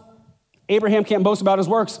told us Abraham can't boast about his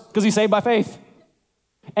works because he's saved by faith.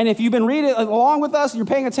 And if you've been reading along with us, you're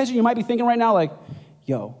paying attention, you might be thinking right now like,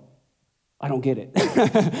 yo, I don't get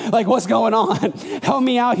it. Like, what's going on? Help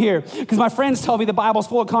me out here. Because my friends tell me the Bible's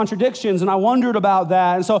full of contradictions, and I wondered about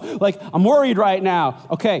that. And so, I'm worried right now.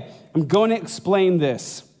 Okay, I'm going to explain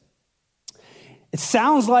this. It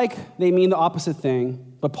sounds like they mean the opposite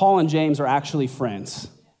thing, but Paul and James are actually friends.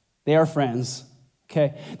 They are friends,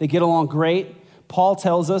 okay? They get along great. Paul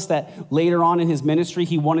tells us that later on in his ministry,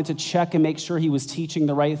 he wanted to check and make sure he was teaching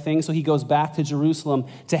the right thing, so he goes back to Jerusalem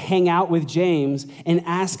to hang out with James and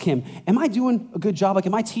ask him, am I doing a good job?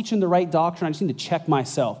 Am I teaching the right doctrine? I just need to check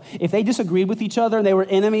myself. If they disagreed with each other and they were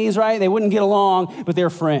enemies, right, they wouldn't get along, but they're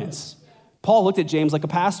friends. Paul looked at James like a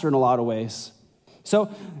pastor in a lot of ways.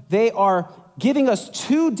 So they are giving us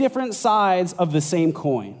two different sides of the same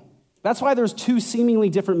coin. That's why there's two seemingly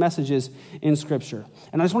different messages in Scripture.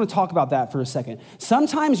 And I just want to talk about that for a second.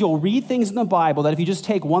 Sometimes you'll read things in the Bible that if you just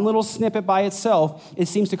take one little snippet by itself, it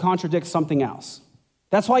seems to contradict something else.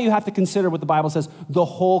 That's why you have to consider what the Bible says, the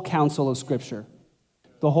whole counsel of Scripture.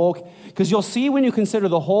 Because you'll see when you consider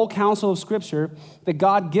the whole counsel of Scripture that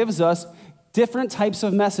God gives us different types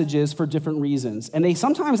of messages for different reasons. And they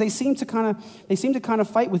seem to kind of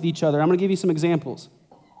fight with each other. I'm going to give you some examples.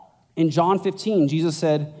 In John 15, Jesus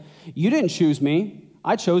said, you didn't choose me,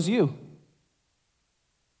 I chose you.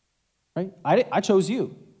 Right? I chose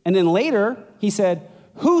you. And then later, he said,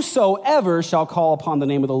 whosoever shall call upon the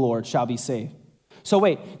name of the Lord shall be saved. So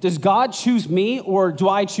wait, does God choose me or do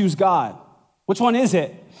I choose God? Which one is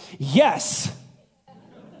it? Yes.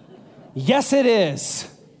 Yes, it is.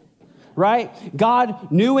 Right?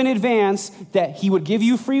 God knew in advance that he would give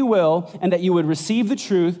you free will and that you would receive the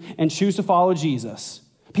truth and choose to follow Jesus.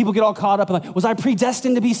 People get all caught up in like, was I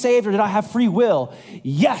predestined to be saved or did I have free will?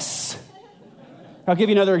 Yes. I'll give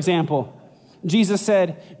you another example. Jesus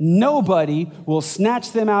said, nobody will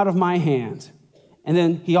snatch them out of my hand. And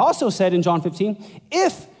then he also said in John 15,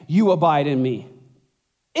 if you abide in me.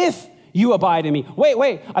 If you abide in me.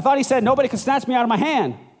 Wait, I thought he said nobody could snatch me out of my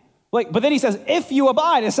hand. But then he says, if you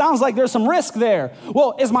abide, it sounds like there's some risk there.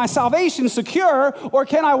 Well, is my salvation secure or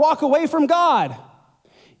can I walk away from God?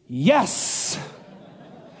 Yes.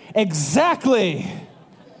 Exactly.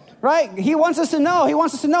 Right? He wants us to know,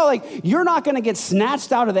 you're not going to get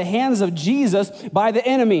snatched out of the hands of Jesus by the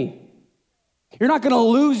enemy. You're not going to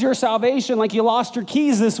lose your salvation like you lost your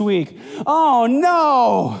keys this week. Oh,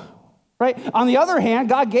 no. Right? On the other hand,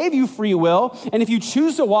 God gave you free will, and if you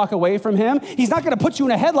choose to walk away from him, he's not going to put you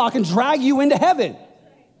in a headlock and drag you into heaven.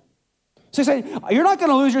 So he's saying, you're not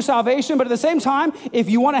going to lose your salvation, but at the same time, if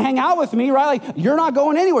you want to hang out with me, right, you're not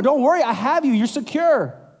going anywhere. Don't worry, I have you. You're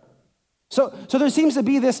secure. So there seems to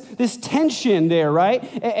be this tension there, right?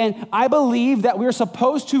 And I believe that we're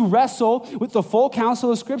supposed to wrestle with the full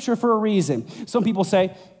counsel of Scripture for a reason. Some people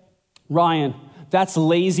say, Ryan, that's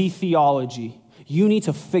lazy theology. You need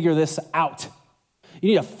to figure this out. You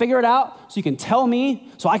need to figure it out so you can tell me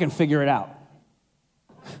so I can figure it out.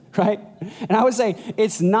 Right? And I would say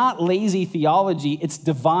it's not lazy theology, it's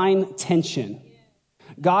divine tension.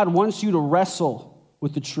 God wants you to wrestle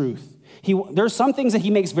with the truth. There's some things that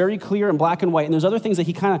he makes very clear in black and white, and there's other things that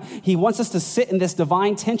he wants us to sit in this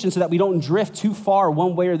divine tension so that we don't drift too far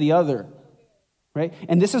one way or the other, right?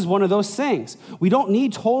 And this is one of those things. We don't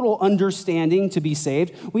need total understanding to be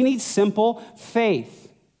saved. We need simple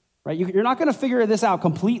faith, right? You're not going to figure this out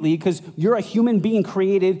completely because you're a human being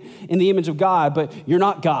created in the image of God, but you're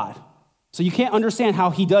not God. So you can't understand how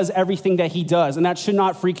he does everything that he does, and that should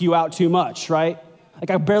not freak you out too much, right? Like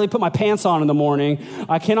I barely put my pants on in the morning.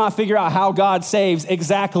 I cannot figure out how God saves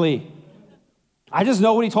exactly. I just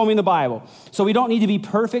know what he told me in the Bible. So we don't need to be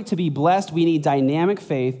perfect to be blessed. We need dynamic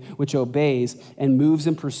faith which obeys and moves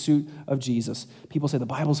in pursuit of Jesus. People say the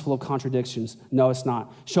Bible's full of contradictions. No, it's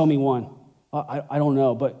not. Show me one. I don't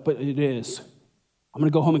know, but it is. I'm going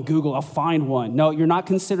to go home and Google. I'll find one. No, you're not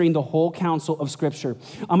considering the whole counsel of Scripture.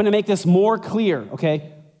 I'm going to make this more clear,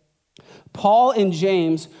 okay? Paul and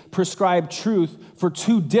James prescribe truth for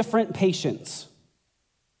two different patients.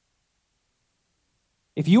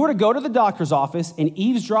 If you were to go to the doctor's office and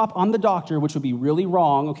eavesdrop on the doctor, which would be really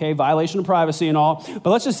wrong, okay, violation of privacy and all, but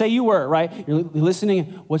let's just say you were, right? You're listening,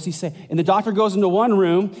 what's he say? And the doctor goes into one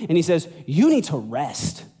room and he says, you need to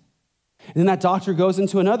rest. And then that doctor goes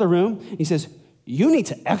into another room and he says, you need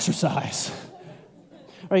to exercise,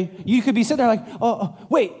 right? You could be sitting there like, oh,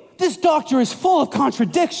 wait, this doctor is full of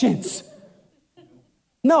contradictions.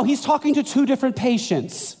 No, he's talking to two different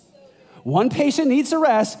patients. One patient needs to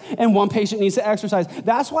rest and one patient needs to exercise.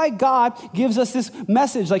 That's why God gives us this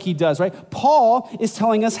message like he does, right? Paul is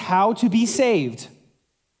telling us how to be saved,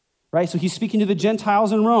 right? So he's speaking to the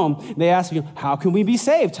Gentiles in Rome. They ask him, how can we be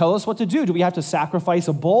saved? Tell us what to do. Do we have to sacrifice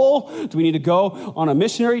a bull? Do we need to go on a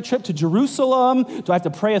missionary trip to Jerusalem? Do I have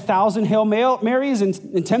to pray 1,000 Hail Marys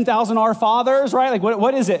and 10,000 Our Fathers, right? Like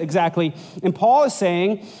what is it exactly? And Paul is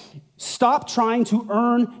saying, stop trying to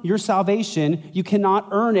earn your salvation. You cannot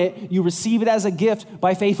earn it. You receive it as a gift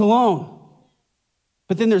by faith alone.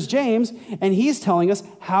 But then there's James, and he's telling us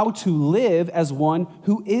how to live as one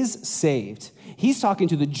who is saved. He's talking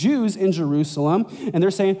to the Jews in Jerusalem, and they're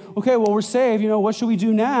saying, okay, well, we're saved. What should we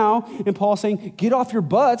do now? And Paul's saying, get off your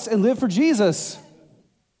butts and live for Jesus.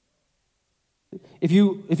 If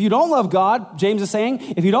you don't love God, James is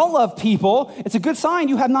saying, if you don't love people, it's a good sign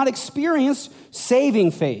you have not experienced saving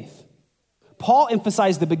faith. Paul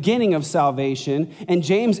emphasized the beginning of salvation, and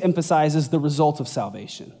James emphasizes the result of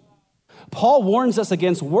salvation. Paul warns us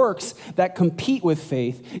against works that compete with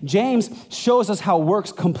faith. James shows us how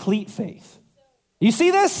works complete faith. You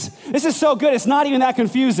see this? This is so good. It's not even that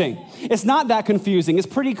confusing. It's not that confusing. It's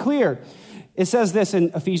pretty clear. It says this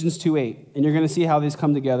in Ephesians 2:8, and you're going to see how these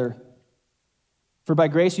come together. For by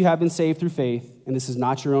grace you have been saved through faith, and this is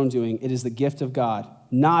not your own doing. It is the gift of God,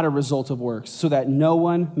 not a result of works, so that no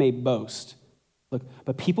one may boast. Look,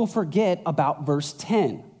 but people forget about verse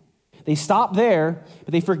 10. They stop there,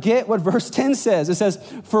 but they forget what verse 10 says. It says,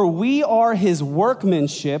 for we are his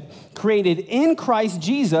workmanship, created in Christ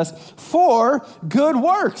Jesus for good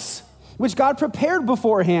works, which God prepared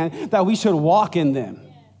beforehand that we should walk in them.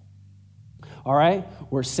 All right?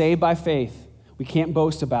 We're saved by faith. We can't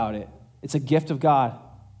boast about it. It's a gift of God.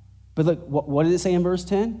 But look, what did it say in verse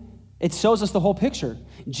 10? It shows us the whole picture.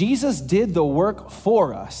 Jesus did the work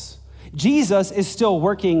for us. Jesus is still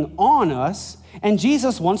working on us, and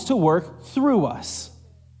Jesus wants to work through us.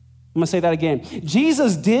 I'm going to say that again.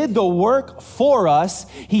 Jesus did the work for us.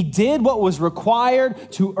 He did what was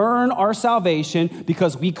required to earn our salvation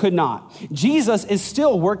because we could not. Jesus is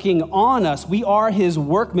still working on us. We are his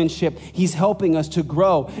workmanship. He's helping us to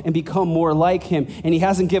grow and become more like him. And he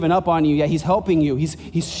hasn't given up on you yet. He's helping you. He's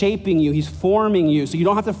shaping you. He's forming you. So you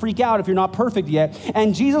don't have to freak out if you're not perfect yet.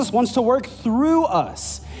 And Jesus wants to work through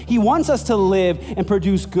us. He wants us to live and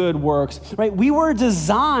produce good works, right? We were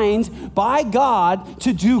designed by God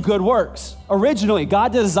to do good works. Originally,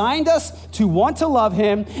 God designed us to want to love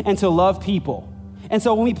him and to love people. And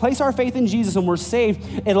so when we place our faith in Jesus and we're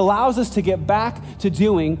saved, it allows us to get back to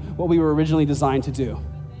doing what we were originally designed to do.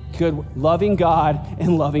 Good, loving God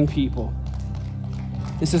and loving people.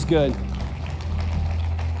 This is good.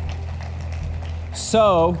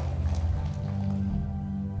 So,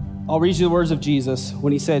 I'll read you the words of Jesus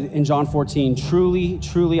when he said in John 14, truly,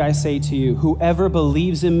 truly I say to you, whoever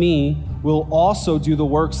believes in me will also do the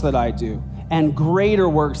works that I do, and greater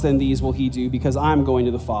works than these will he do because I'm going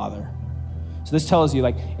to the Father. So this tells you,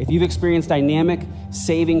 like, if you've experienced dynamic,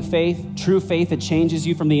 saving faith, true faith that changes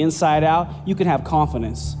you from the inside out, you can have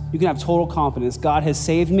confidence. You can have total confidence. God has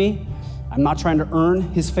saved me. I'm not trying to earn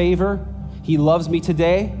his favor. He loves me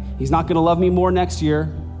today. He's not going to love me more next year.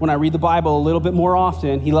 When I read the Bible a little bit more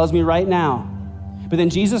often, he loves me right now. But then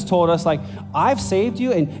Jesus told us, like, I've saved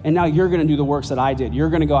you, and now you're going to do the works that I did. You're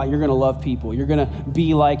going to go out, you're going to love people. You're going to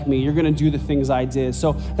be like me. You're going to do the things I did.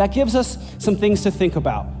 So that gives us some things to think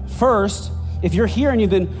about. First, if you're here and you've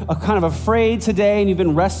been kind of afraid today and you've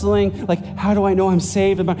been wrestling, like, how do I know I'm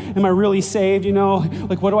saved? Am I really saved? You know,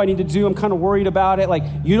 like, what do I need to do? I'm kind of worried about it. Like,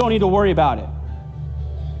 you don't need to worry about it.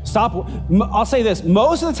 Stop. I'll say this.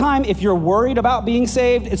 Most of the time, if you're worried about being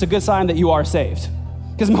saved, it's a good sign that you are saved.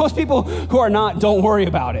 Because most people who are not don't worry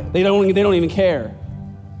about it. They don't even care.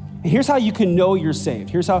 And here's how you can know you're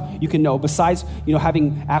saved. Here's how you can know, besides,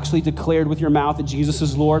 having actually declared with your mouth that Jesus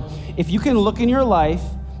is Lord. If you can look in your life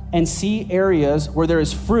and see areas where there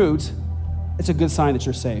is fruit, it's a good sign that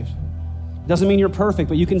you're saved. It doesn't mean you're perfect,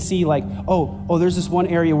 but you can see like, oh, there's this one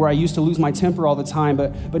area where I used to lose my temper all the time,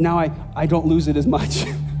 but now I don't lose it as much.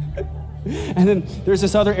 And then there's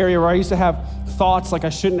this other area where I used to have thoughts like I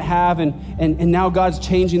shouldn't have, and now God's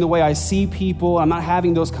changing the way I see people. I'm not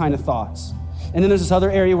having those kind of thoughts. And then there's this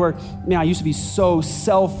other area where, man, I used to be so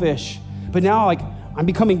selfish, but now like I'm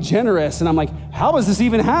becoming generous, and I'm like, how is this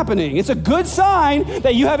even happening? It's a good sign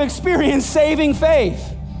that you have experienced saving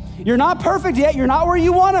faith. You're not perfect yet, you're not where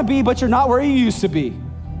you want to be, but you're not where you used to be.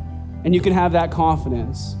 And you can have that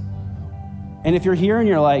confidence. And if you're here and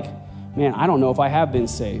you're like, man, I don't know if I have been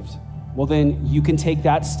saved, well, then you can take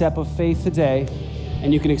that step of faith today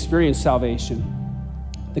and you can experience salvation.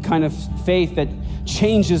 The kind of faith that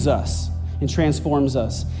changes us and transforms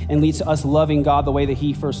us and leads to us loving God the way that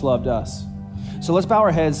he first loved us. So let's bow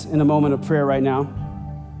our heads in a moment of prayer right now.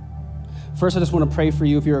 First, I just want to pray for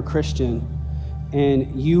you if you're a Christian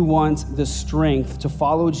and you want the strength to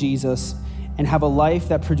follow Jesus and have a life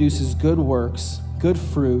that produces good works, good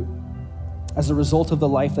fruit, as a result of the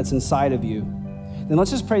life that's inside of you. Then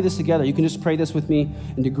let's just pray this together. You can just pray this with me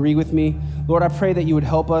and agree with me. Lord, I pray that you would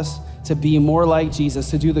help us to be more like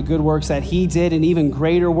Jesus, to do the good works that he did and even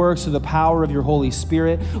greater works through the power of your Holy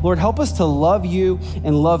Spirit. Lord, help us to love you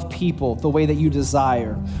and love people the way that you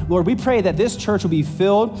desire. Lord, we pray that this church will be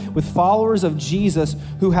filled with followers of Jesus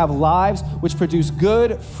who have lives which produce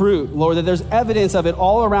good fruit. Lord, that there's evidence of it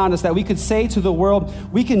all around us, that we could say to the world,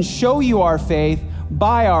 we can show you our faith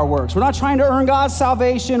by our works. We're not trying to earn God's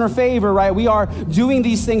salvation or favor, right? We are doing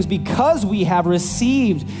these things because we have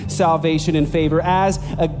received salvation and favor as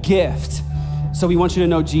a gift. So we want you to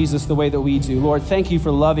know Jesus the way that we do. Lord, thank you for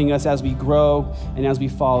loving us as we grow and as we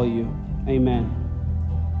follow you. Amen.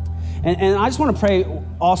 And I just want to pray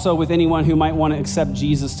also with anyone who might want to accept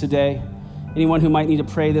Jesus today, anyone who might need to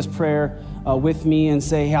pray this prayer with me and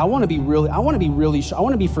say, hey, I want to be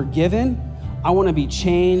forgiven. I want to be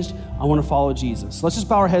changed. I want to follow Jesus. Let's just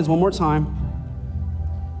bow our heads one more time.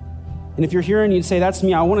 And if you're here and you'd say, that's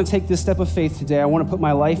me, I want to take this step of faith today. I want to put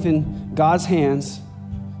my life in God's hands.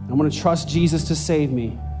 I want to trust Jesus to save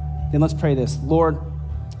me. Then let's pray this. Lord,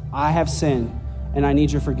 I have sinned and I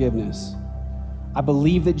need your forgiveness. I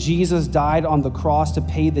believe that Jesus died on the cross to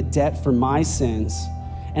pay the debt for my sins.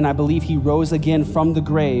 And I believe he rose again from the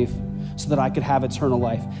grave so that I could have eternal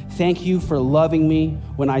life. Thank you for loving me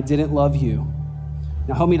when I didn't love you.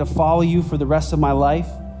 Now help me to follow you for the rest of my life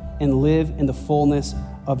and live in the fullness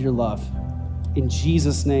of your love. In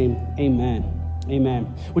Jesus' name, amen.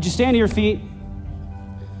 Amen. Would you stand to your feet?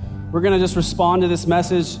 We're going to just respond to this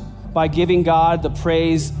message by giving God the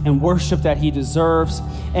praise and worship that he deserves.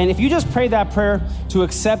 And if you just prayed that prayer to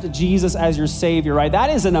accept Jesus as your Savior, right, that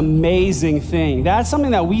is an amazing thing. That's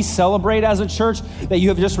something that we celebrate as a church, that you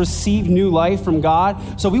have just received new life from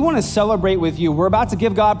God. So we want to celebrate with you. We're about to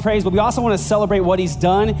give God praise, but we also want to celebrate what he's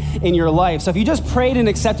done in your life. So if you just prayed and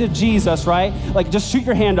accepted Jesus, right, like just shoot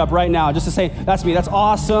your hand up right now just to say, that's me, that's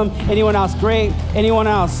awesome. Anyone else? Great. Anyone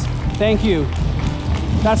else? Thank you.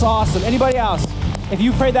 That's awesome. Anybody else? If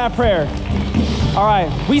you prayed that prayer, all right,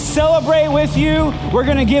 we celebrate with you. We're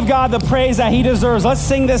going to give God the praise that he deserves. Let's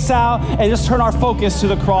sing this out and just turn our focus to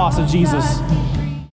the cross of Jesus.